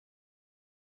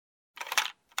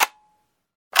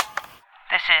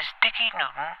This is Dickey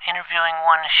Newton interviewing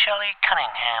one Shelley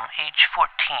Cunningham, age 14.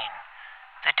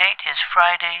 The date is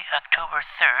Friday, October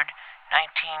 3rd,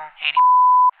 1980,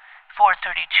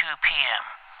 4:32 p.m.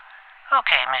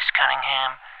 Okay, Miss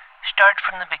Cunningham, start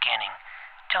from the beginning.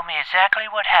 Tell me exactly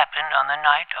what happened on the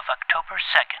night of October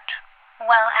 2nd.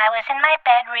 Well, I was in my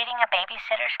bed reading a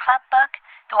Babysitter's Club book,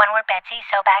 the one where Betsy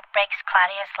Sobak breaks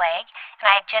Claudia's leg, and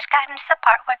I had just gotten to the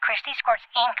part where Christy squirts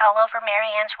ink all over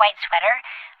Marianne's white sweater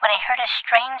when I heard a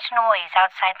strange noise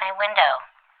outside my window.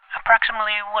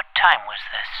 Approximately what time was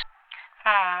this?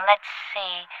 Let's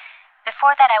see.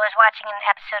 Before that, I was watching an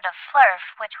episode of Flurf,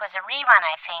 which was a rerun,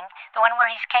 I think, the one where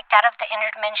he's kicked out of the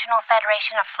Interdimensional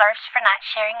Federation of Flurfs for not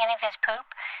sharing any of his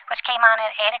poop, which came on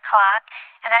at 8 o'clock,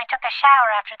 and then I took a shower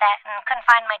after that and couldn't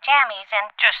find my jammies, and...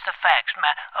 Just the facts,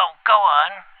 Oh, go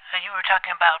on. You were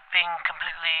talking about being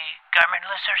completely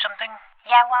garmentless or something?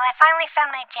 Yeah, well, I finally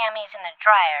found my jammies in the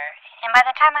dryer, and by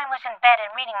the time I was in bed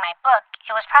and reading my book,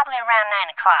 it was probably around 9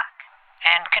 o'clock.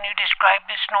 And can you describe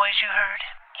this noise you heard?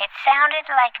 It sounded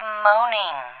like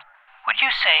moaning. Would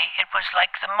you say it was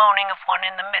like the moaning of one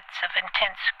in the midst of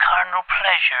intense carnal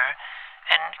pleasure?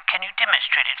 And can you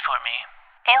demonstrate it for me?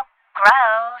 Ew,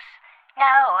 gross.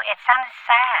 No, it sounded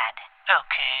sad.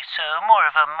 Okay, so more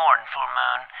of a mournful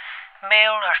moan.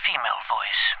 Male or female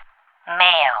voice?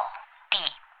 Male.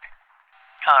 Deep.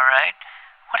 All right.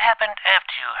 What happened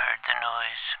after you heard the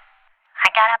noise?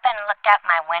 I got up and looked out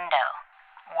my window.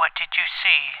 What did you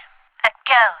see? A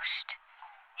ghost.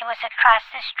 It was across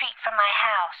the street from my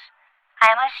house.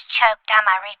 I almost choked on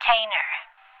my retainer.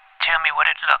 Tell me what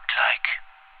it looked like.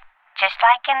 Just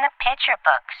like in the picture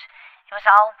books. It was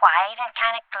all white and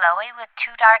kind of glowy with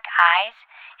two dark eyes,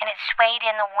 and it swayed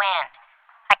in the wind.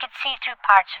 I could see through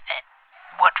parts of it.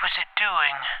 What was it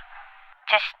doing?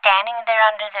 Just standing there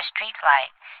under the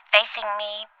streetlight, facing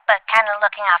me, but kind of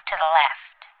looking off to the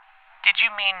left. Did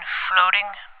you mean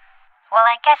floating? Well,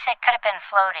 I guess it could have been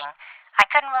floating. I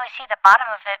couldn't really see the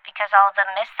bottom of it because all the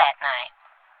mist that night.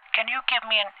 Can you give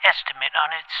me an estimate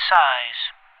on its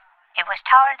size? It was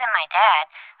taller than my dad,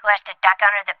 who has to duck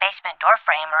under the basement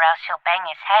doorframe or else he'll bang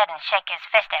his head and shake his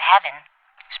fist at heaven.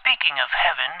 Speaking of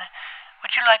heaven,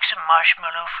 would you like some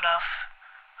marshmallow fluff?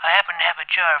 I happen to have a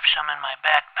jar of some in my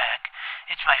backpack.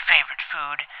 It's my favorite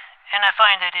food, and I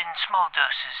find that in small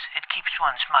doses it keeps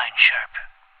one's mind sharp.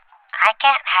 I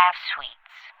can't have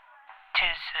sweets.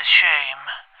 'Tis a shame.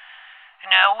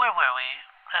 Now, where were we?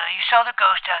 You saw the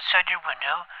ghost outside your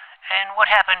window, and what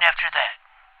happened after that?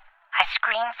 I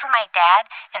screamed for my dad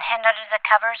and hid under the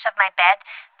covers of my bed,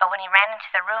 but when he ran into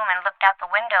the room and looked out the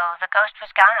window, the ghost was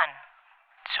gone.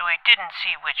 So he didn't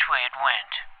see which way it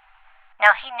went?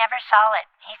 No, he never saw it.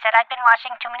 He said I'd been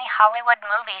watching too many Hollywood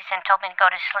movies and told me to go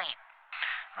to sleep.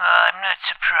 I'm not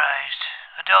surprised.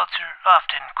 Adults are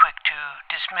often quick to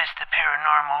dismiss the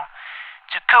paranormal.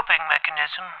 It's a coping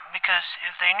mechanism, because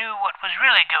if they knew what was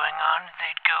really going on,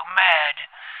 they'd go mad.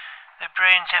 Their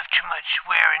brains have too much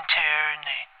wear and tear, and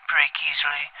they break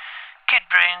easily.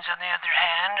 Kid brains, on the other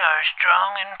hand, are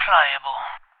strong and pliable.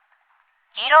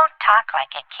 You don't talk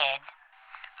like a kid.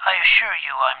 I assure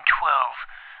you I'm 12,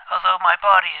 although my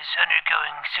body is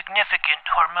undergoing significant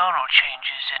hormonal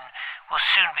changes and will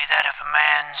soon be that of a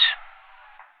man's.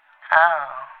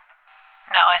 Oh.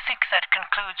 Now, I think that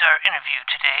concludes our interview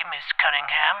today, Miss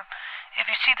Cunningham.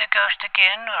 If you see the ghost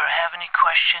again or have any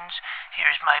questions,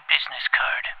 here's my business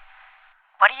card.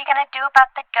 What are you going to do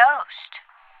about the ghost?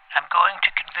 I'm going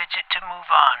to convince it to move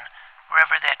on,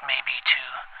 wherever that may be to.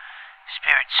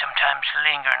 Spirits sometimes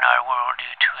linger in our world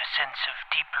due to a sense of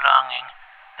deep longing.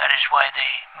 That is why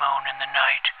they moan in the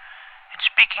night. And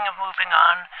speaking of moving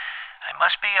on, I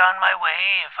must be on my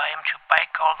way if I am to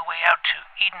bike all the way out to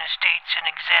Eden Estates and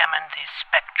examine the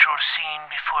spectral scene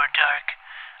before dark.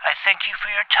 I thank you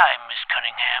for your time, Miss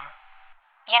Cunningham.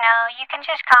 You know, you can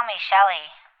just call me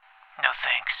Shelley. No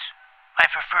thanks. I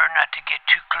prefer not to get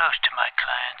too close to my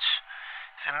clients.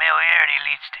 Familiarity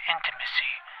leads to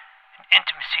intimacy, and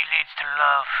intimacy leads to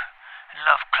love. And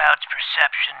love clouds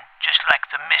perception, just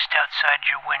like the mist outside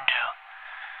your window.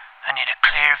 I need a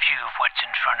clear view of what's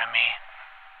in front of me.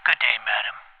 Good day,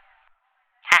 madam.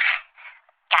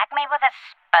 Got me with a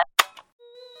spud.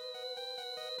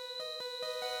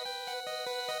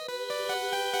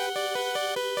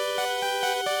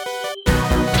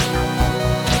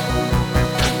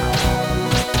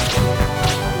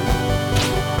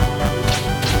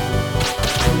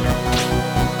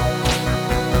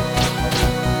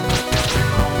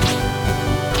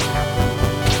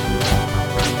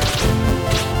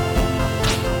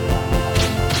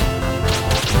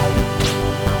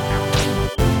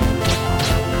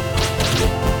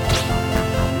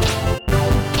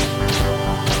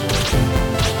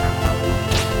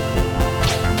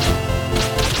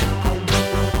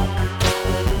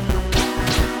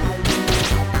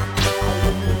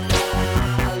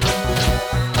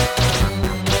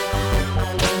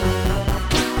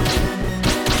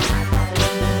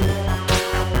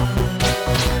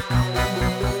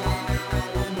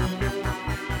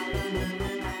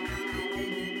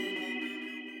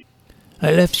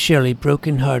 I left Shelley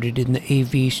broken-hearted in the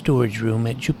AV storage room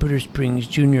at Jupiter Springs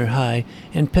Junior High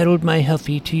and pedaled my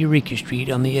Huffy to Eureka Street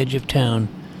on the edge of town.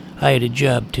 I had a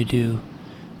job to do.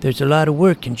 There's a lot of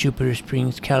work in Jupiter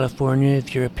Springs, California,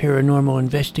 if you're a paranormal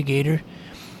investigator.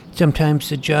 Sometimes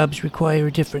the jobs require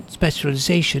a different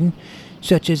specialization,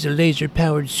 such as a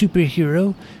laser-powered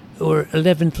superhero or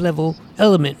 11th level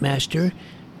element master,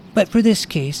 but for this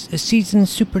case, a seasoned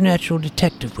supernatural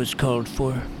detective was called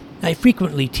for. I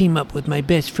frequently team up with my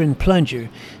best friend Plunger,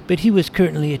 but he was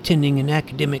currently attending an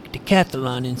academic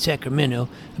decathlon in Sacramento,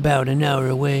 about an hour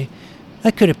away. I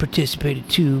could have participated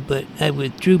too, but I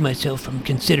withdrew myself from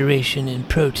consideration in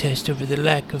protest over the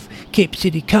lack of Cape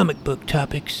City comic book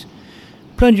topics.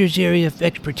 Plunger's area of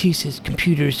expertise is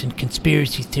computers and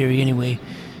conspiracy theory anyway,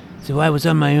 so I was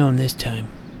on my own this time.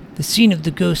 The scene of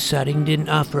the ghost sighting didn't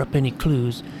offer up any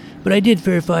clues, but I did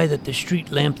verify that the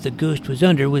street lamp the ghost was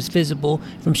under was visible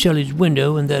from Shelley's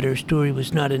window and that her story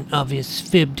was not an obvious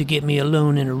fib to get me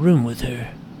alone in a room with her.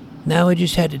 Now I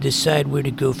just had to decide where to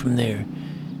go from there.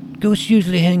 Ghosts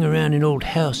usually hang around in old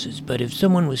houses, but if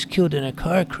someone was killed in a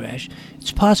car crash,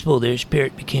 it's possible their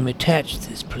spirit became attached to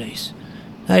this place.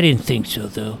 I didn't think so,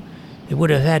 though. It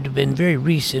would have had to have been very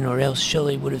recent, or else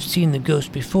Shelley would have seen the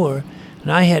ghost before,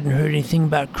 and I hadn't heard anything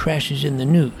about crashes in the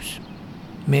news.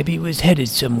 Maybe it was headed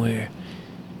somewhere.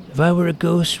 If I were a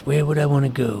ghost, where would I want to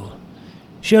go?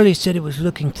 Shelley said it was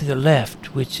looking to the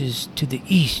left, which is to the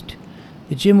east.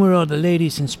 The gym where all the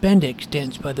ladies in spandex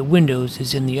dance by the windows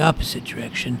is in the opposite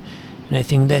direction, and I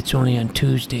think that's only on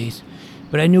Tuesdays.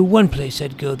 But I know one place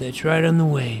I'd go that's right on the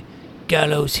way,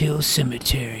 Gallows Hill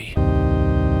Cemetery.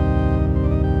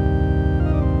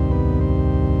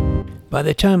 By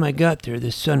the time I got there,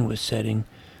 the sun was setting.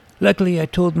 Luckily, I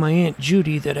told my Aunt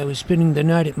Judy that I was spending the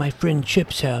night at my friend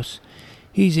Chip's house.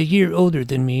 He's a year older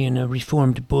than me and a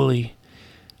reformed bully.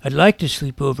 I'd like to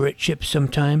sleep over at Chip's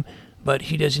sometime, but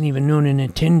he doesn't even own a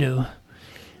Nintendo.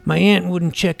 My aunt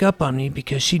wouldn't check up on me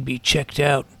because she'd be checked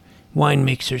out. Wine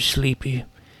makes her sleepy.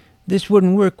 This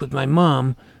wouldn't work with my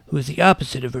mom, who is the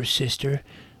opposite of her sister,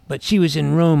 but she was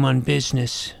in Rome on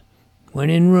business. When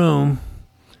in Rome...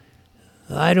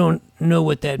 I don't know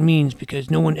what that means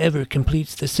because no one ever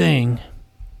completes the saying.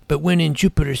 But when in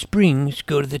Jupiter Springs,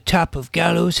 go to the top of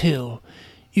Gallows Hill.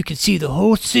 You can see the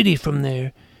whole city from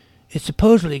there. It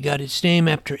supposedly got its name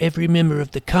after every member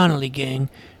of the Connolly gang,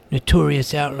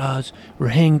 notorious outlaws, were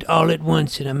hanged all at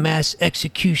once in a mass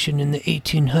execution in the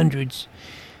 1800s.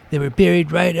 They were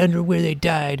buried right under where they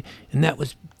died, and that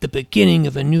was the beginning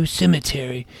of a new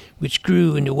cemetery, which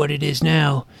grew into what it is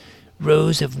now.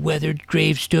 Rows of weathered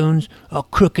gravestones, all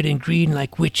crooked and green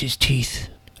like witches' teeth.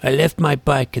 I left my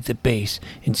bike at the base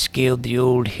and scaled the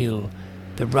old hill.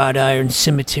 The wrought iron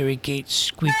cemetery gates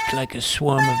squeaked like a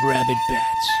swarm of rabid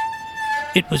bats.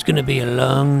 It was going to be a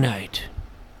long night.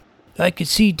 I could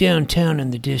see downtown in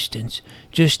the distance,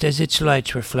 just as its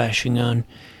lights were flashing on.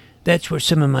 That's where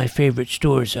some of my favorite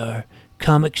stores are,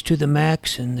 Comics to the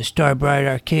Max and the Starbright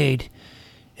Arcade.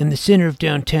 In the center of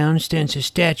downtown stands a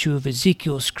statue of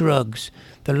Ezekiel Scruggs,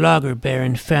 the logger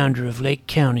baron founder of Lake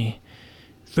County.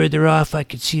 Further off I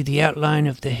could see the outline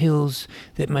of the hills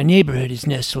that my neighborhood is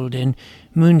nestled in,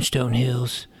 Moonstone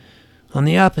Hills. On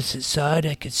the opposite side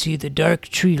I could see the dark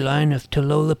tree line of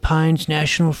Tolola Pines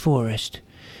National Forest.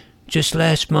 Just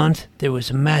last month there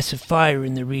was a massive fire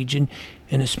in the region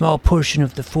and a small portion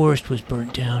of the forest was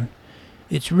burnt down.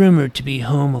 It's rumored to be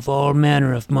home of all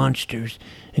manner of monsters,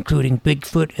 including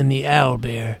Bigfoot and the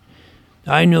owlbear.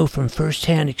 I know from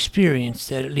first-hand experience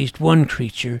that at least one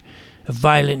creature, a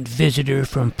violent visitor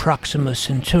from Proxima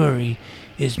Centauri,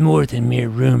 is more than mere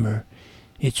rumor.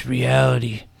 It's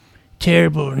reality.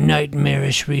 Terrible,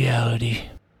 nightmarish reality.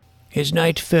 As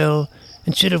night fell,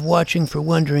 instead of watching for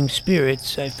wandering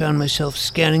spirits, I found myself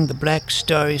scanning the black,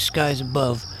 starry skies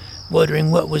above,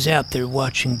 wondering what was out there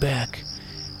watching back.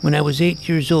 When I was 8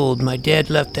 years old, my dad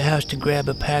left the house to grab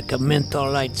a pack of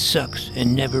menthol light sucks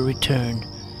and never returned.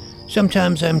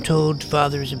 Sometimes I'm told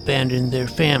fathers abandon their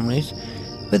families,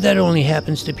 but that only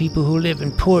happens to people who live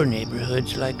in poor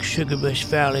neighborhoods like Sugarbush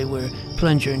Valley where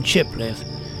Plunger and Chip live.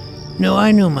 No,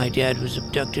 I know my dad was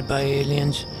abducted by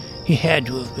aliens. He had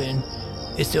to have been.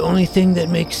 It's the only thing that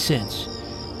makes sense.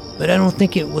 But I don't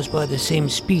think it was by the same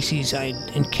species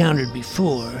I'd encountered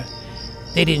before.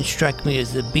 They didn't strike me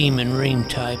as the beam and ring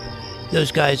type.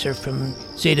 Those guys are from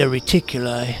Zeta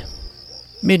Reticuli.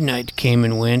 Midnight came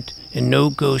and went, and no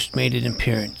ghost made an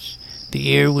appearance.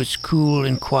 The air was cool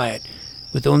and quiet,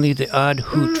 with only the odd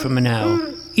hoot from an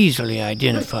owl, easily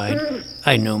identified.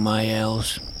 I know my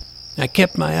owls. I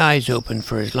kept my eyes open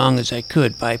for as long as I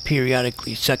could by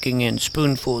periodically sucking in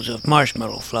spoonfuls of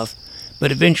marshmallow fluff,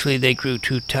 but eventually they grew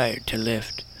too tired to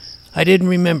lift. I didn't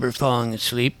remember falling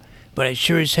asleep, but I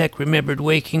sure as heck remembered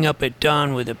waking up at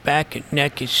dawn with a back and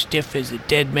neck as stiff as a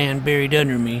dead man buried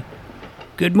under me.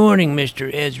 Good morning,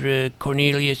 Mr. Ezra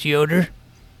Cornelius Yoder.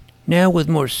 Now, with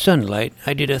more sunlight,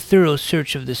 I did a thorough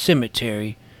search of the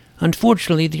cemetery.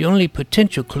 Unfortunately, the only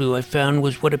potential clue I found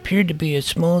was what appeared to be a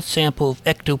small sample of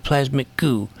ectoplasmic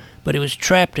goo, but it was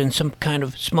trapped in some kind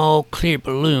of small, clear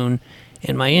balloon,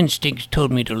 and my instincts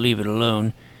told me to leave it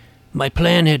alone. My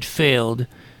plan had failed.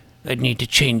 I'd need to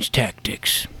change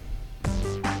tactics.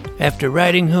 After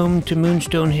riding home to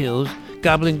Moonstone Hills,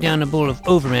 gobbling down a bowl of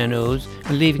Overman O's,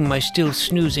 and leaving my still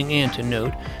snoozing aunt a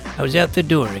note, I was out the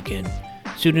door again.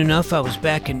 Soon enough, I was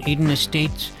back in Eden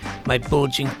Estates, my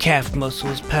bulging calf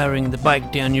muscles powering the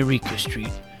bike down Eureka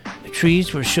Street. The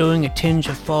trees were showing a tinge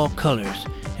of fall colors,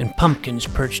 and pumpkins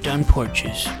perched on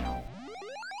porches.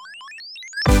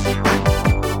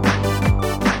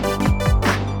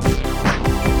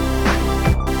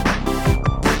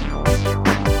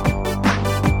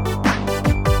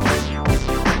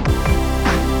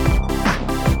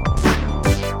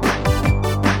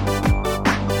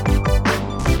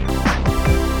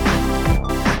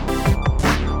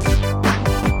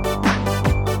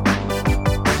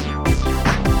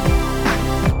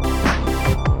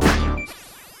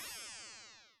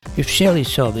 If Shelley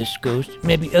saw this ghost,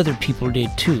 maybe other people did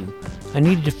too. I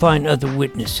needed to find other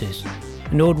witnesses.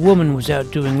 An old woman was out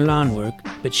doing lawn work,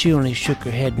 but she only shook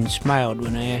her head and smiled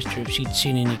when I asked her if she'd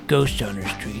seen any ghosts on her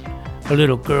street. A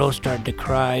little girl started to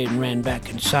cry and ran back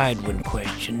inside when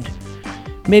questioned.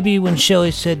 Maybe when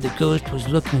Shelley said the ghost was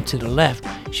looking to the left,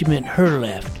 she meant her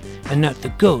left, and not the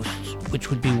ghost's, which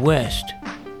would be west.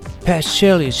 Past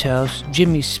Shelley's house,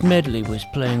 Jimmy Smedley was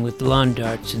playing with lawn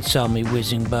darts and saw me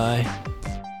whizzing by.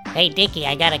 Hey, Dickey,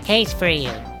 I got a case for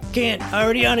you. Can't,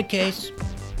 already on a case.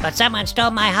 But someone stole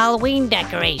my Halloween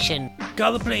decoration.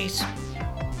 Call the police.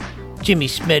 Jimmy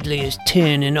Smedley is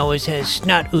 10 and always has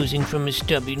snot oozing from his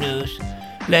stubby nose.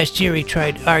 Last year he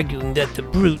tried arguing that the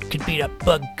brute could beat up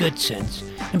Bug Goodsense.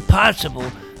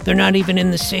 Impossible. They're not even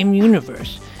in the same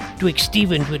universe. Dwick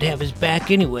Stevens would have his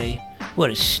back anyway. What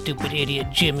a stupid idiot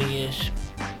Jimmy is.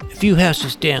 A few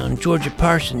houses down, Georgia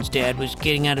Parsons' dad was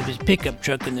getting out of his pickup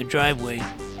truck in the driveway.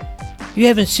 You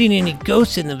haven't seen any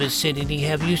ghosts in the vicinity,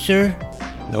 have you, sir?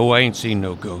 No, I ain't seen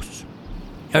no ghosts.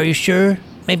 Are you sure?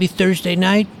 Maybe Thursday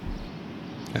night?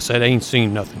 I said I ain't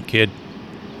seen nothing, kid.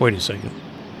 Wait a second.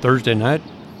 Thursday night?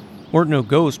 Weren't no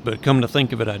ghosts, but come to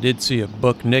think of it, I did see a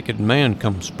buck-naked man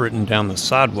come sprinting down the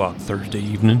sidewalk Thursday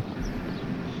evening.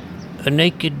 A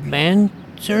naked man,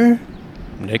 sir?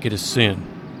 Naked as sin.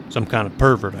 Some kind of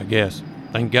pervert, I guess.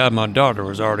 Thank God my daughter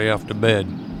was already off to bed.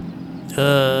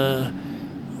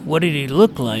 What did he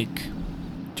look like?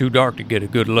 Too dark to get a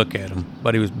good look at him,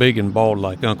 but he was big and bald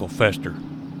like Uncle Fester.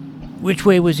 Which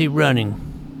way was he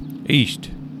running?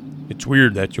 East. It's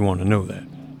weird that you want to know that.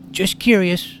 Just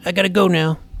curious. I gotta go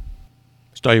now.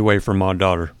 Stay away from my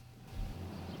daughter.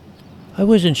 I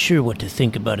wasn't sure what to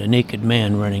think about a naked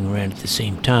man running around at the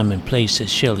same time and place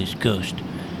as Shelley's ghost.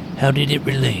 How did it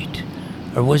relate?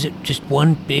 Or was it just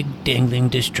one big dangling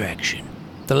distraction?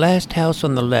 The last house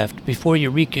on the left, before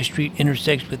Eureka Street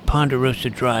intersects with Ponderosa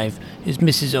Drive, is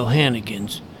Mrs.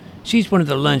 O'Hannigan's. She's one of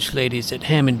the lunch ladies at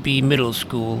Hammond B. Middle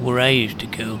School, where I used to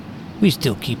go. We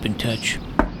still keep in touch.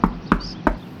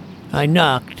 I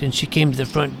knocked, and she came to the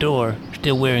front door,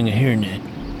 still wearing a hairnet.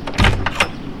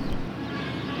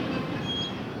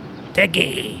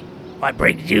 Dickey, what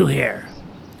brings you here?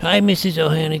 Hi, Mrs.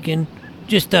 O'Hannigan.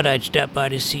 Just thought I'd stop by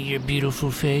to see your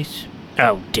beautiful face.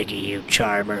 Oh, Dickey, you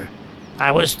charmer. I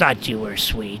always thought you were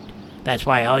sweet. That's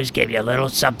why I always gave you a little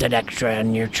something extra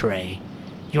on your tray.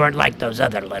 You weren't like those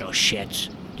other little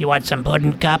shits. You want some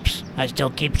pudding cups? I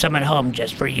still keep some at home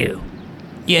just for you.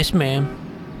 Yes,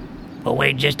 ma'am. Well,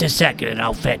 wait just a second and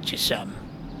I'll fetch you some.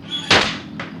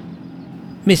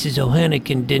 Mrs.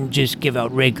 O'Hannigan didn't just give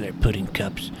out regular pudding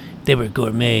cups. They were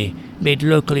gourmet, made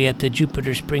locally at the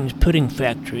Jupiter Springs Pudding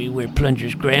Factory where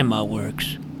Plunger's grandma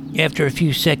works. After a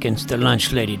few seconds, the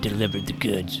lunch lady delivered the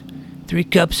goods. 3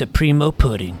 cups of primo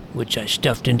pudding, which I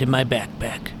stuffed into my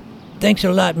backpack. Thanks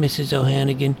a lot, Mrs.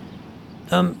 O'Hannigan.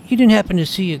 You didn't happen to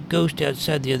see a ghost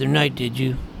outside the other night, did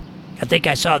you? I think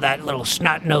I saw that little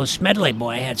snot-nosed Smedley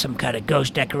boy had some kind of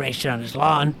ghost decoration on his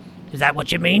lawn. Is that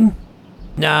what you mean?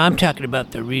 Nah, I'm talking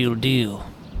about the real deal.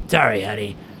 Sorry,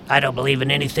 honey. I don't believe in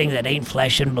anything that ain't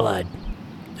flesh and blood.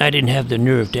 I didn't have the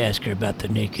nerve to ask her about the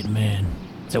naked man.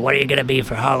 So what are you going to be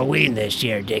for Halloween this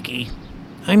year, Dickey?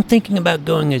 I'm thinking about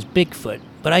going as Bigfoot,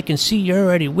 but I can see you're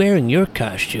already wearing your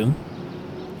costume.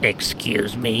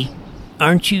 Excuse me?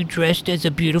 Aren't you dressed as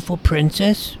a beautiful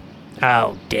princess?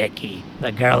 Oh, Dickey,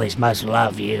 the girlies must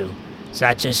love you.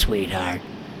 Such a sweetheart.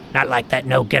 Not like that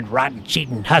no-good, rotten,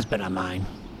 cheating husband of mine.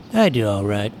 I do all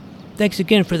right. Thanks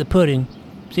again for the pudding.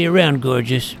 See you around,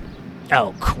 gorgeous.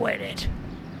 Oh, quit it.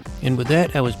 And with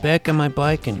that, I was back on my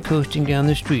bike and coasting down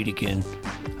the street again.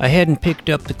 I hadn't picked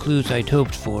up the clues I'd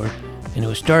hoped for, and it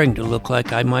was starting to look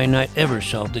like I might not ever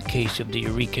solve the case of the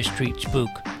Eureka Street spook.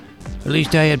 At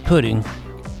least I had pudding.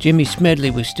 Jimmy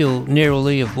Smedley was still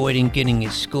narrowly avoiding getting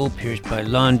his skull pierced by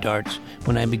lawn darts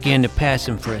when I began to pass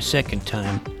him for a second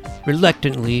time.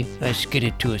 Reluctantly, I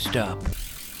skidded to a stop.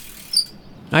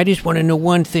 I just want to know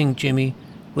one thing, Jimmy.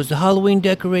 Was the Halloween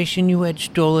decoration you had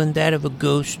stolen that of a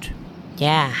ghost?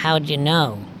 Yeah, how'd you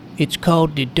know? It's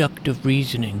called deductive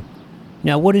reasoning.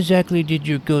 Now, what exactly did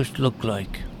your ghost look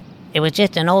like? It was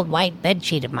just an old white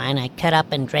bedsheet of mine I cut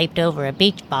up and draped over a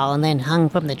beach ball and then hung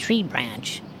from the tree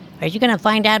branch. Are you going to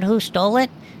find out who stole it?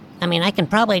 I mean, I can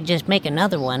probably just make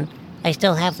another one. I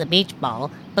still have the beach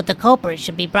ball, but the culprit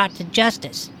should be brought to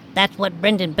justice. That's what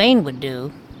Brendan Bain would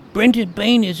do. Brendan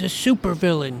Bain is a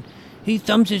supervillain. He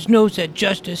thumbs his nose at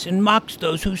justice and mocks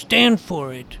those who stand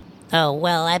for it. Oh,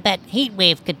 well, I bet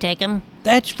Heatwave could take him.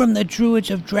 That's from the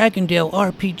Druids of Dragondale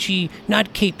RPG,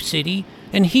 not Cape City.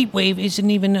 And Heatwave isn't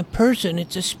even a person,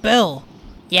 it's a spell.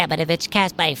 Yeah, but if it's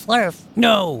cast by Flurf...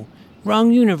 No!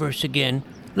 Wrong universe again.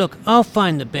 Look, I'll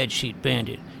find the bedsheet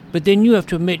bandit, but then you have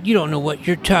to admit you don't know what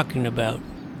you're talking about.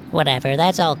 Whatever,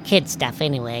 that's all kid stuff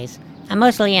anyways. I'm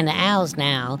mostly into owls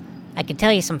now. I can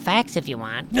tell you some facts if you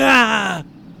want. Ah!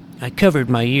 I covered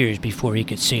my ears before he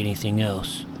could say anything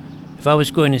else. If I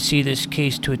was going to see this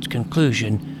case to its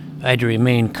conclusion, I had to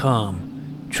remain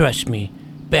calm. Trust me,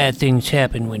 bad things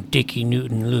happen when Dickey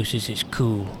Newton loses his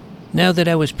cool. Now that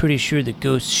I was pretty sure the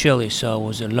ghost Shelley saw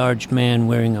was a large man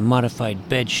wearing a modified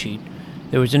bedsheet,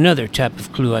 there was another type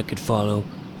of clue I could follow: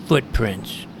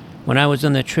 footprints. When I was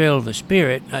on the trail of a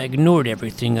spirit, I ignored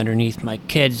everything underneath my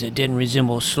keds that didn't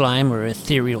resemble slime or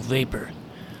ethereal vapor.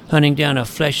 Hunting down a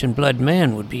flesh and blood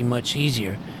man would be much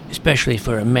easier, especially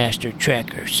for a master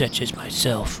tracker such as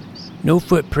myself. No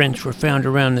footprints were found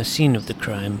around the scene of the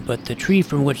crime, but the tree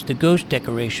from which the ghost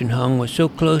decoration hung was so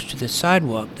close to the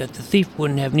sidewalk that the thief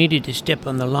wouldn't have needed to step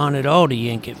on the lawn at all to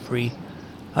yank it free.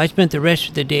 I spent the rest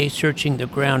of the day searching the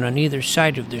ground on either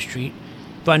side of the street,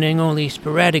 finding only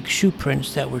sporadic shoe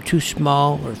prints that were too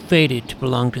small or faded to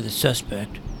belong to the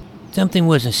suspect. Something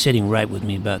wasn't sitting right with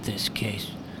me about this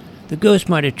case. The ghost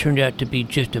might have turned out to be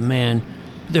just a man,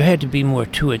 but there had to be more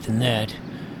to it than that.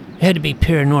 It had to be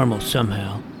paranormal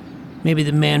somehow. Maybe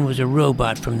the man was a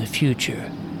robot from the future.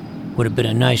 Would have been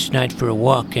a nice night for a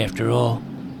walk, after all.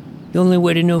 The only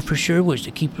way to know for sure was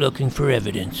to keep looking for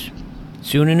evidence.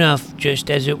 Soon enough,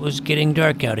 just as it was getting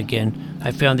dark out again,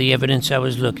 I found the evidence I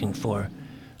was looking for.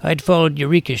 I'd followed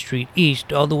Eureka Street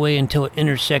east all the way until it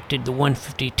intersected the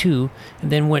 152,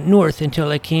 and then went north until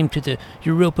I came to the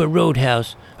Europa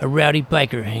Roadhouse, a rowdy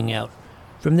biker hangout.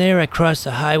 From there, I crossed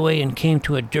the highway and came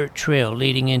to a dirt trail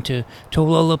leading into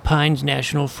Tolola Pines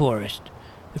National Forest.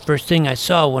 The first thing I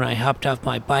saw when I hopped off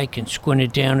my bike and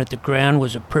squinted down at the ground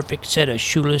was a perfect set of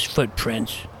shoeless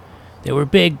footprints. They were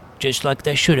big, just like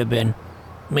they should have been.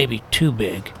 Maybe too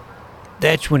big.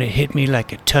 That's when it hit me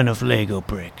like a ton of Lego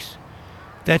bricks.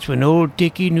 That's when old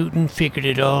Dickey Newton figured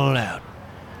it all out.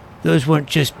 Those weren't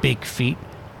just big feet.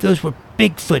 Those were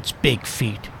Bigfoot's big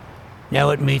feet.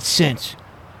 Now it made sense.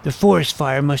 The forest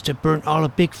fire must have burnt all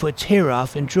of Bigfoot's hair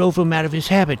off and drove him out of his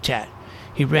habitat.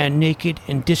 He ran naked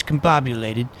and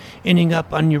discombobulated, ending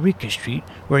up on Eureka Street,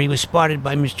 where he was spotted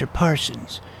by Mr.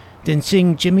 Parsons. Then,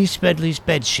 seeing Jimmy Smedley's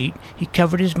bedsheet, he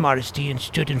covered his modesty and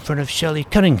stood in front of Shelley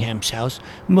Cunningham's house,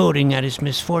 moaning at his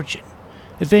misfortune.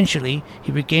 Eventually,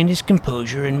 he regained his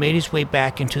composure and made his way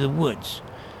back into the woods.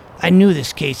 I knew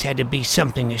this case had to be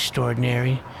something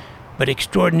extraordinary, but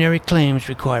extraordinary claims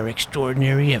require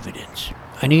extraordinary evidence.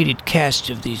 I needed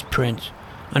casts of these prints.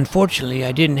 Unfortunately,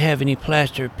 I didn't have any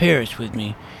plaster of Paris with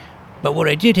me, but what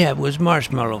I did have was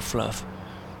marshmallow fluff.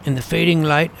 In the fading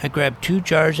light, I grabbed 2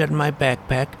 jars out of my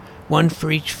backpack, one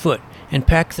for each foot, and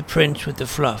packed the prints with the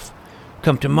fluff.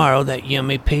 Come tomorrow, that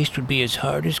yummy paste would be as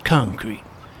hard as concrete.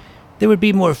 There would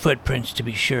be more footprints, to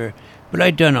be sure, but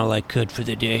I'd done all I could for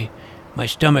the day. My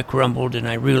stomach rumbled, and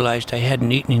I realized I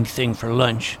hadn't eaten anything for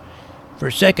lunch. For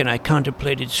a second, I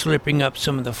contemplated slurping up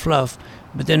some of the fluff,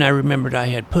 but then I remembered I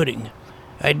had pudding.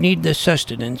 I'd need the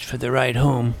sustenance for the ride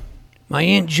home. My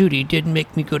Aunt Judy did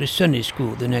make me go to Sunday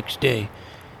school the next day.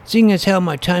 Seeing as how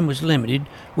my time was limited,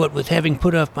 what with having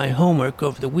put off my homework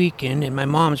over the weekend and my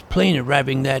mom's plane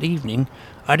arriving that evening,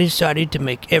 I decided to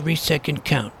make every second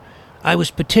count. I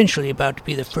was potentially about to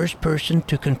be the first person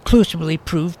to conclusively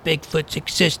prove Bigfoot's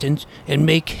existence and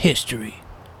make history.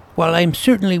 While I am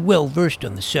certainly well versed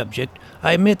on the subject,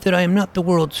 I admit that I am not the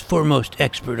world's foremost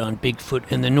expert on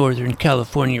Bigfoot in the Northern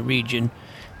California region.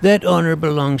 That honor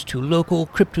belongs to local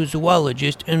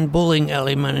cryptozoologist and bowling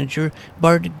alley manager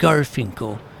Bart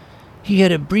Garfinkel. He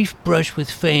had a brief brush with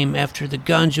fame after the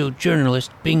gonzo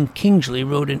journalist Bing Kingsley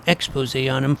wrote an expose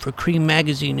on him for Cream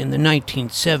magazine in the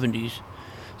 1970s.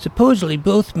 Supposedly,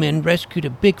 both men rescued a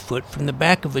Bigfoot from the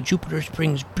back of a Jupiter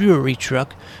Springs brewery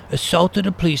truck, assaulted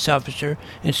a police officer,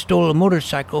 and stole a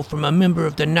motorcycle from a member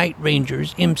of the Night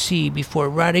Rangers, MC, before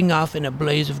riding off in a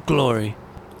blaze of glory.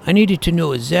 I needed to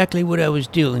know exactly what I was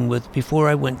dealing with before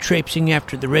I went traipsing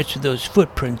after the rest of those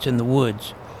footprints in the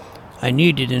woods. I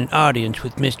needed an audience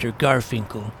with Mr.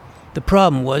 Garfinkel. The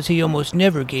problem was he almost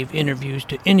never gave interviews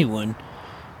to anyone.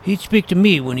 He'd speak to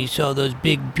me when he saw those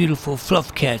big, beautiful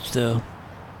fluff cats, though.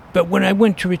 But when I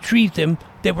went to retrieve them,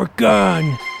 they were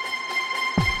gone.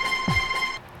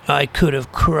 I could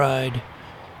have cried.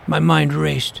 My mind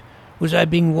raced. Was I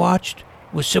being watched?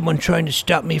 Was someone trying to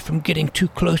stop me from getting too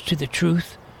close to the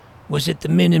truth? Was it the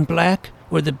men in black,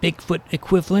 or the Bigfoot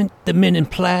equivalent, the men in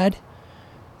plaid?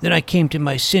 Then I came to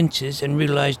my senses and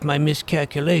realized my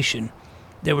miscalculation.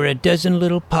 There were a dozen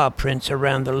little paw prints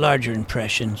around the larger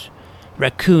impressions.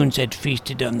 Raccoons had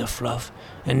feasted on the fluff,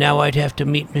 and now I'd have to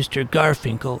meet Mr.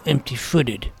 Garfinkel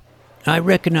empty-footed. I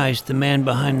recognized the man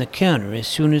behind the counter as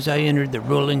soon as I entered the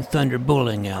Rolling Thunder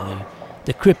bowling alley.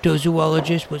 The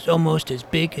cryptozoologist was almost as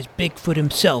big as Bigfoot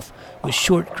himself, with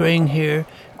short graying hair,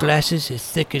 glasses as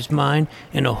thick as mine,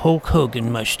 and a Hulk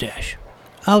Hogan mustache.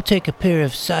 "I'll take a pair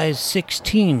of size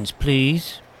 16s,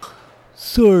 please."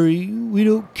 "Sorry, we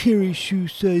don't carry shoe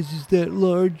sizes that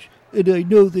large, and I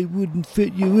know they wouldn't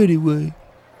fit you anyway."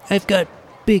 "I've got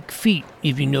big feet,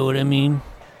 if you know what I mean."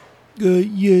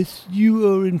 Yes,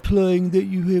 you are implying that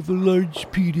you have a large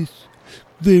penis.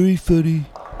 Very funny."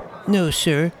 "No,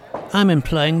 sir. I'm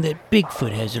implying that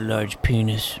Bigfoot has a large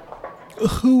penis."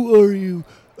 "Who are you?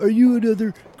 Are you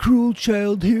another cruel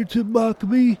child here to mock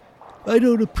me? I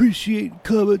don't appreciate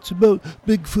comments about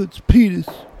Bigfoot's penis."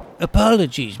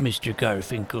 "Apologies, Mr.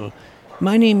 Garfinkel.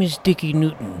 My name is Dickey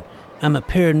Newton. I'm a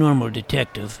paranormal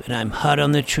detective, and I'm hot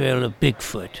on the trail of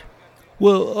Bigfoot."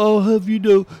 "Well, I'll have you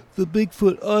know the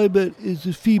Bigfoot I met is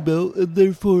a female and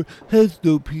therefore has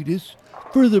no penis.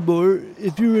 Furthermore,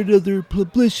 if you're another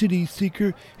publicity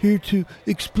seeker here to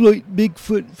exploit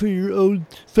Bigfoot for your own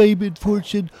fame and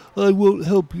fortune, I won't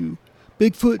help you.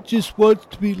 Bigfoot just wants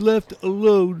to be left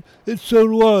alone, and so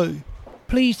do I."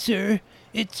 "Please, sir,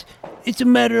 it's a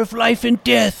matter of life and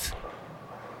death."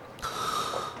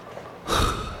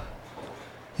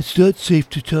 "It's not safe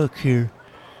to talk here.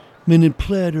 Men in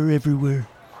plaid are everywhere.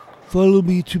 Follow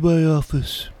me to my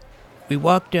office." We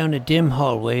walked down a dim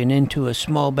hallway and into a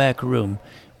small back room.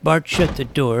 Bart shut the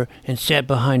door and sat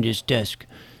behind his desk.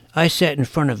 I sat in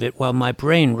front of it while my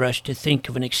brain rushed to think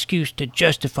of an excuse to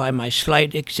justify my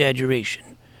slight exaggeration.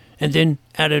 And then,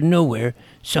 out of nowhere,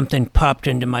 something popped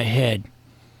into my head.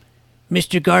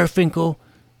 "Mr. Garfinkel,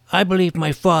 I believe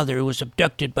my father was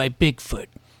abducted by Bigfoot."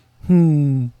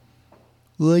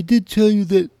 Well, I did tell you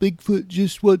that Bigfoot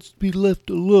just wants to be left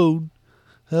alone.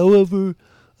 However,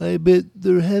 I admit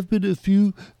there have been a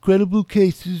few credible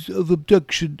cases of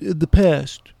abduction in the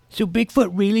past. So Bigfoot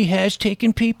really has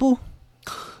taken people?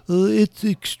 It's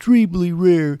extremely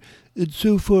rare, and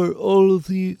so far all of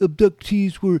the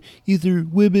abductees were either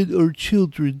women or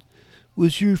children.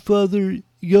 Was your father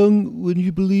young when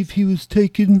you believe he was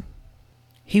taken?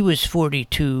 He was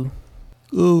 42.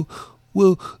 Oh,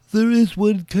 well, there is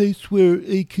one case where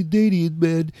a Canadian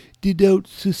man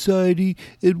denounced society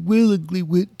and willingly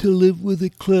went to live with a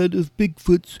clan of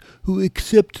Bigfoots who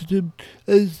accepted him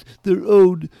as their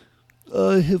own.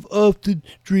 I have often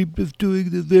dreamed of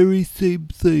doing the very same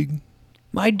thing.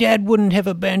 My dad wouldn't have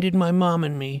abandoned my mom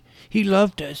and me. He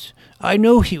loved us. I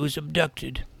know he was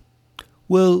abducted.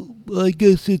 Well, I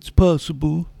guess it's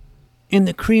possible. In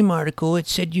the Cream article, it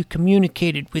said you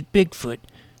communicated with Bigfoot.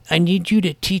 I need you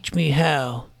to teach me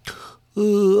how.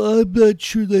 I'm not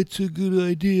sure that's a good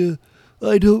idea.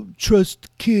 I don't trust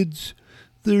kids.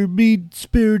 They're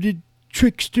mean-spirited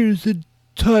tricksters and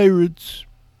tyrants.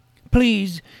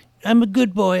 Please, I'm a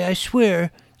good boy, I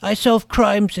swear. I solve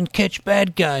crimes and catch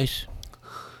bad guys.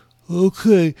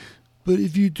 Okay, but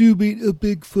if you do meet a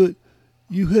Bigfoot,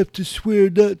 you have to swear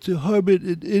not to harm it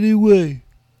in any way.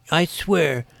 I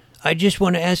swear. I just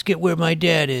want to ask it where my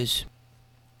dad is.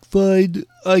 Fine,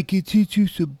 I can teach you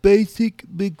some basic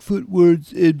Bigfoot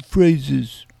words and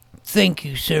phrases. Thank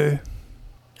you, sir.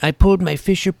 I pulled my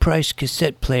Fisher-Price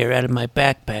cassette player out of my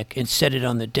backpack and set it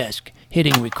on the desk,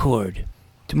 hitting record.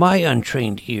 To my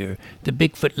untrained ear, the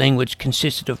Bigfoot language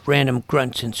consisted of random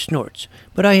grunts and snorts,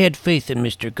 but I had faith in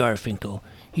Mr. Garfinkel.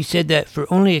 He said that for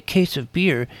only a case of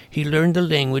beer, he learned the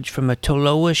language from a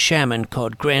Tolowa shaman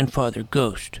called Grandfather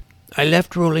Ghost. I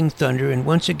left Rolling Thunder and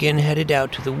once again headed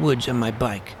out to the woods on my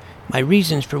bike. My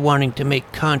reasons for wanting to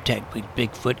make contact with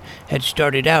Bigfoot had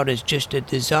started out as just a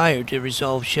desire to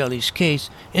resolve Shelley's case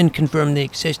and confirm the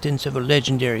existence of a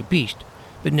legendary beast.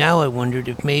 But now I wondered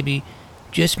if maybe,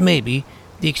 just maybe,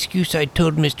 the excuse I'd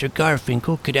told Mr.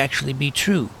 Garfinkel could actually be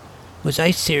true. Was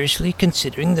I seriously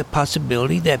considering the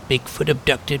possibility that Bigfoot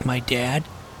abducted my dad?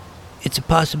 It's a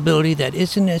possibility that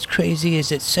isn't as crazy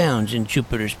as it sounds in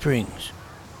Jupiter Springs.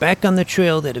 Back on the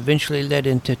trail that eventually led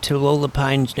into Tolola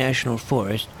Pines National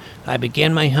Forest, I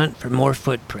began my hunt for more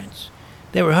footprints.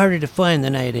 They were harder to find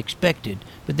than I had expected,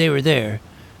 but they were there.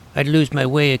 I'd lose my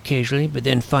way occasionally, but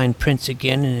then find prints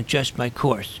again and adjust my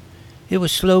course. It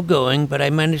was slow going, but I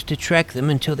managed to track them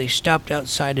until they stopped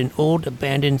outside an old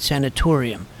abandoned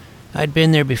sanatorium. I'd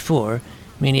been there before,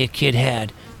 many a kid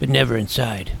had, but never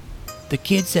inside. The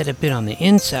kids that have been on the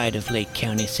inside of Lake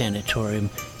County Sanatorium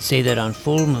say that on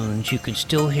full moons you can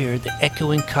still hear the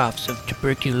echoing coughs of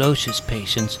tuberculosis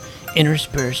patients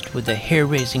interspersed with the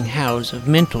hair-raising howls of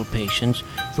mental patients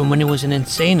from when it was an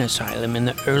insane asylum in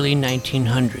the early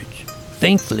 1900s.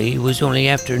 Thankfully, it was only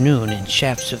afternoon and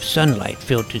shafts of sunlight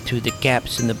filtered through the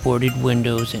gaps in the boarded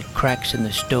windows and cracks in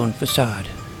the stone facade.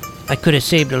 I could have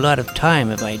saved a lot of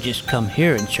time if I had just come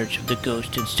here in search of the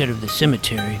ghost instead of the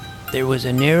cemetery. There was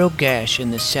a narrow gash in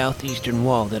the southeastern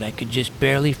wall that I could just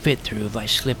barely fit through if I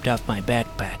slipped off my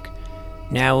backpack.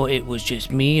 Now it was just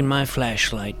me and my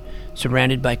flashlight,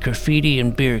 surrounded by graffiti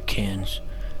and beer cans.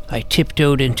 I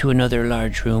tiptoed into another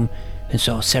large room and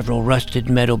saw several rusted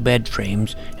metal bed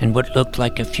frames and what looked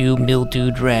like a few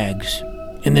mildewed rags.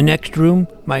 In the next room,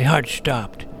 my heart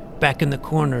stopped. Back in the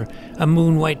corner, a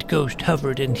moon-white ghost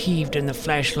hovered and heaved in the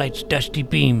flashlight's dusty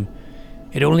beam.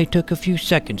 It only took a few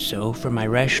seconds, though, for my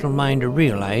rational mind to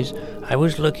realize I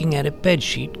was looking at a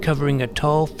bedsheet covering a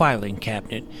tall filing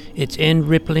cabinet, its end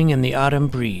rippling in the autumn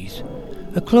breeze.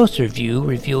 A closer view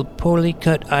revealed poorly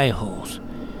cut eye holes.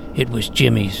 It was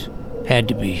Jimmy's. Had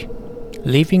to be.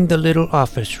 Leaving the little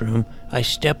office room, I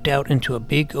stepped out into a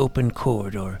big open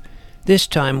corridor. This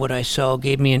time what I saw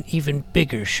gave me an even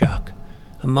bigger shock.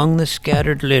 Among the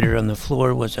scattered litter on the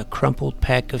floor was a crumpled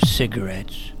pack of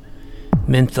cigarettes.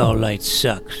 Menthol Light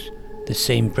sucks, the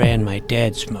same brand my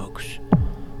dad smokes.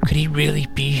 Could he really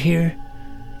be here?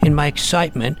 In my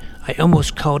excitement, I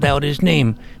almost called out his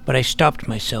name, but I stopped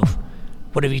myself.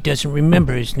 What if he doesn't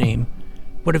remember his name?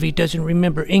 What if he doesn't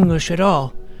remember English at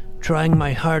all? Trying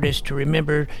my hardest to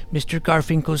remember Mr.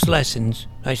 Garfinkel's lessons,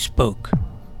 I spoke.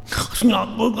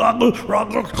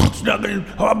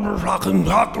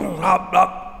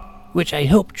 Which I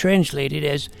hope translated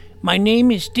as, "My name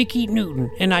is Dickey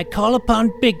Newton, and I call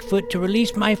upon Bigfoot to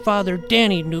release my father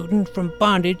Danny Newton from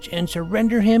bondage and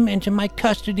surrender him into my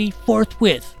custody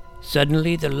forthwith."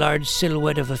 Suddenly the large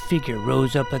silhouette of a figure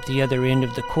rose up at the other end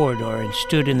of the corridor and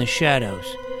stood in the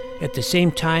shadows. At the same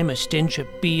time, a stench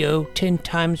of BO 10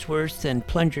 times worse than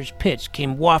Plunger's pits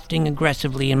came wafting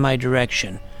aggressively in my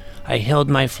direction. I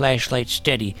held my flashlight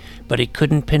steady, but it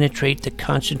couldn't penetrate the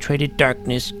concentrated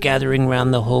darkness gathering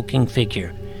round the hulking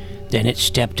figure. Then it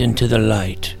stepped into the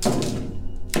light.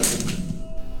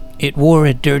 It wore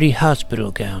a dirty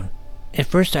hospital gown. At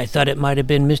first I thought it might have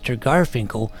been Mr.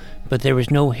 Garfinkel, but there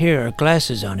was no hair or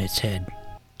glasses on its head.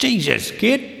 Jesus,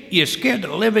 kid, you scared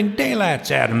the living daylights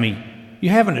out of me. You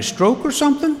having a stroke or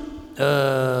something?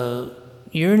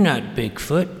 You're not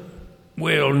Bigfoot.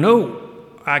 Well, no,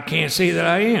 I can't say that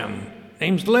I am.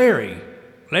 Name's Larry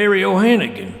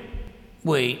O'Hannigan.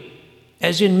 Wait,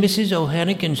 as in Mrs.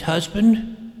 O'Hannigan's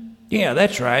husband? Yeah,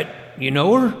 that's right. You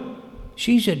know her?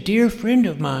 She's a dear friend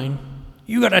of mine.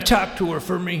 You gotta talk to her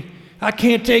for me. I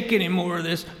can't take any more of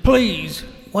this. Please.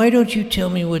 Why don't you tell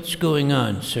me what's going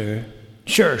on, sir?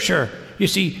 Sure. You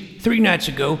see, 3 nights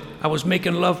ago, I was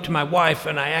making love to my wife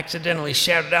and I accidentally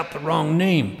shouted out the wrong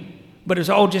name. But it's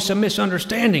all just a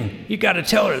misunderstanding. You gotta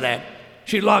tell her that.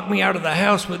 She locked me out of the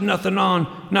house with nothing on,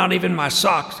 not even my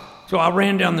socks. So I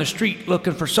ran down the street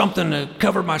looking for something to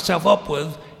cover myself up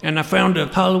with, and I found a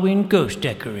Halloween ghost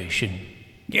decoration.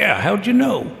 Yeah, how'd you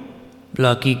know?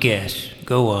 Lucky guess.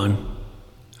 Go on.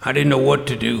 I didn't know what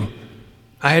to do.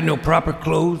 I had no proper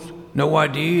clothes, no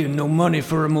ID, and no money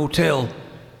for a motel.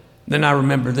 Then I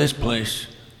remember this place.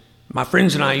 My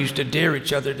friends and I used to dare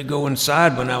each other to go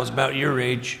inside when I was about your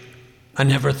age. I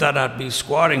never thought I'd be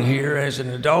squatting here as an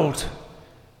adult.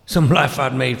 Some life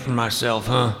I'd made for myself,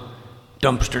 huh?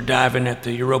 Dumpster diving at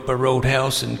the Europa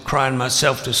Roadhouse and crying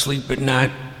myself to sleep at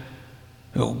night.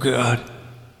 Oh, God.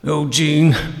 Oh,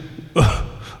 Gene.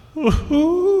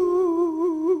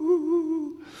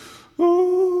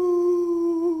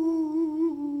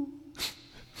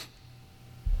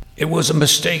 It was a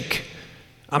mistake.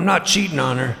 I'm not cheating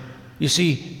on her. You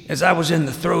see, as I was in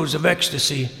the throes of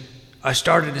ecstasy, I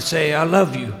started to say, I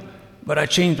love you, but I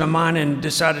changed my mind and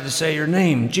decided to say her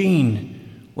name,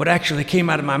 Jean. What actually came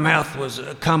out of my mouth was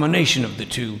a combination of the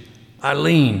two,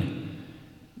 Eileen.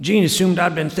 Jean assumed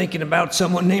I'd been thinking about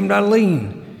someone named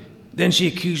Eileen. Then she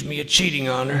accused me of cheating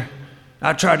on her.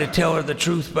 I tried to tell her the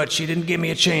truth, but she didn't give me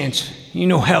a chance. You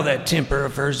know how that temper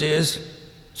of hers is.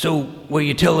 So, will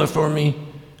you tell her for me?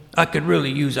 I could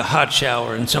really use a hot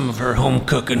shower and some of her home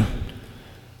cooking.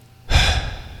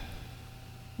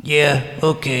 Yeah,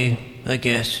 okay, I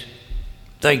guess.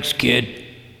 Thanks, kid.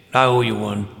 I owe you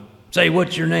one. Say,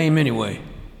 what's your name anyway?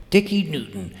 Dickey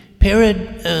Newton,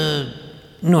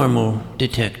 normal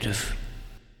detective.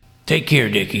 Take care,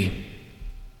 Dickey.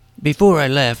 Before I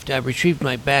left, I retrieved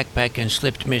my backpack and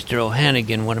slipped Mr.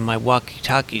 O'Hannigan one of my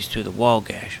walkie-talkies through the wall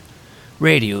gash.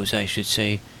 Radios, I should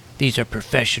say. These are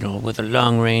professional, with a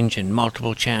long range and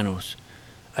multiple channels.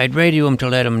 I'd radio him to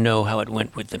let him know how it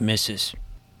went with the missus.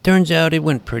 Turns out it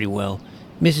went pretty well.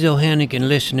 Mrs. O'Hannigan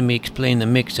listened to me explain the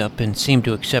mix-up and seemed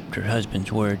to accept her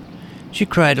husband's word. She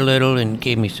cried a little and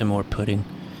gave me some more pudding.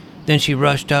 Then she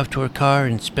rushed off to her car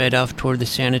and sped off toward the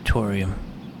sanatorium.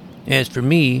 As for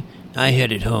me, I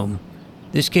headed home.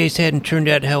 This case hadn't turned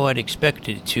out how I'd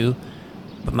expected it to,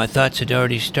 but my thoughts had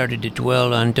already started to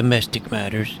dwell on domestic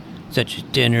matters, such as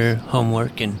dinner,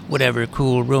 homework, and whatever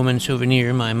cool Roman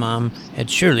souvenir my mom had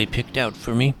surely picked out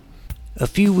for me. A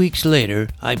few weeks later,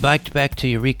 I biked back to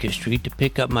Eureka Street to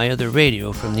pick up my other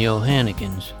radio from the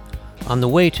O'Hannigans. On the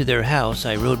way to their house,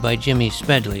 I rode by Jimmy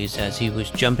Smedley's as he was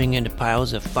jumping into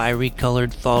piles of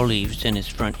fiery-colored fall leaves in his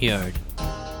front yard.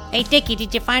 Hey, Dickey,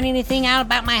 did you find anything out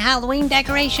about my Halloween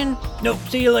decoration? Nope,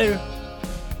 see you later.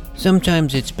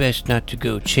 Sometimes it's best not to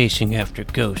go chasing after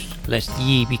ghosts, lest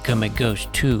ye become a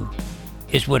ghost too,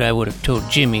 is what I would have told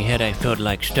Jimmy had I felt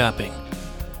like stopping.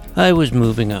 I was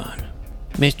moving on.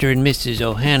 Mr. and Mrs.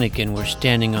 O'Hannigan were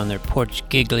standing on their porch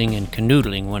giggling and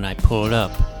canoodling when I pulled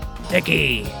up.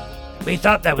 Dickey, we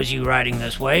thought that was you riding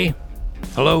this way.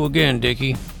 Hello again,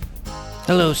 Dickey.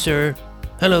 Hello, sir.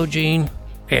 Hello, Jean.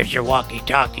 Here's your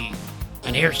walkie-talkie,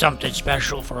 and here's something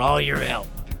special for all your help.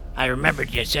 I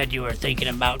remembered you said you were thinking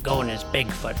about going as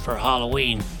Bigfoot for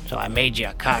Halloween, so I made you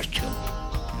a costume.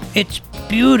 It's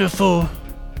beautiful.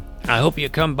 I hope you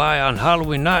come by on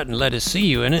Halloween night and let us see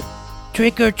you in it.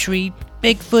 Trick or treat,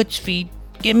 Bigfoot's feet.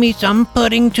 Give me some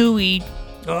pudding to eat.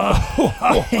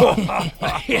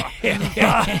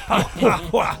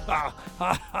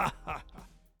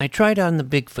 I tried on the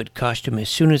Bigfoot costume as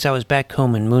soon as I was back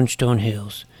home in Moonstone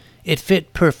Hills. It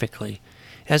fit perfectly.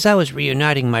 As I was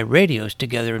reuniting my radios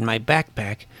together in my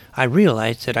backpack, I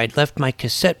realized that I'd left my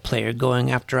cassette player going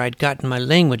after I'd gotten my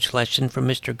language lesson from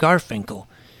Mr. Garfinkel.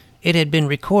 It had been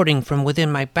recording from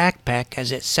within my backpack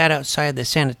as it sat outside the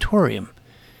sanatorium.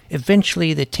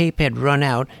 Eventually the tape had run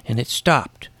out and it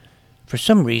stopped. For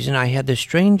some reason I had the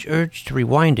strange urge to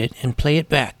rewind it and play it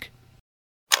back.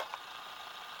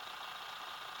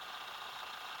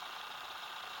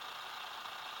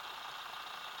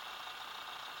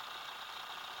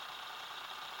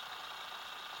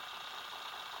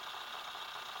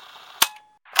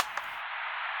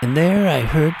 And there I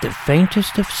heard the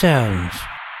faintest of sounds.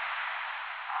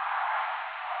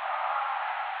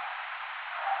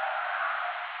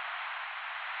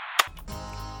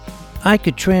 I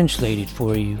could translate it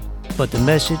for you, but the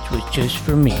message was just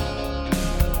for me.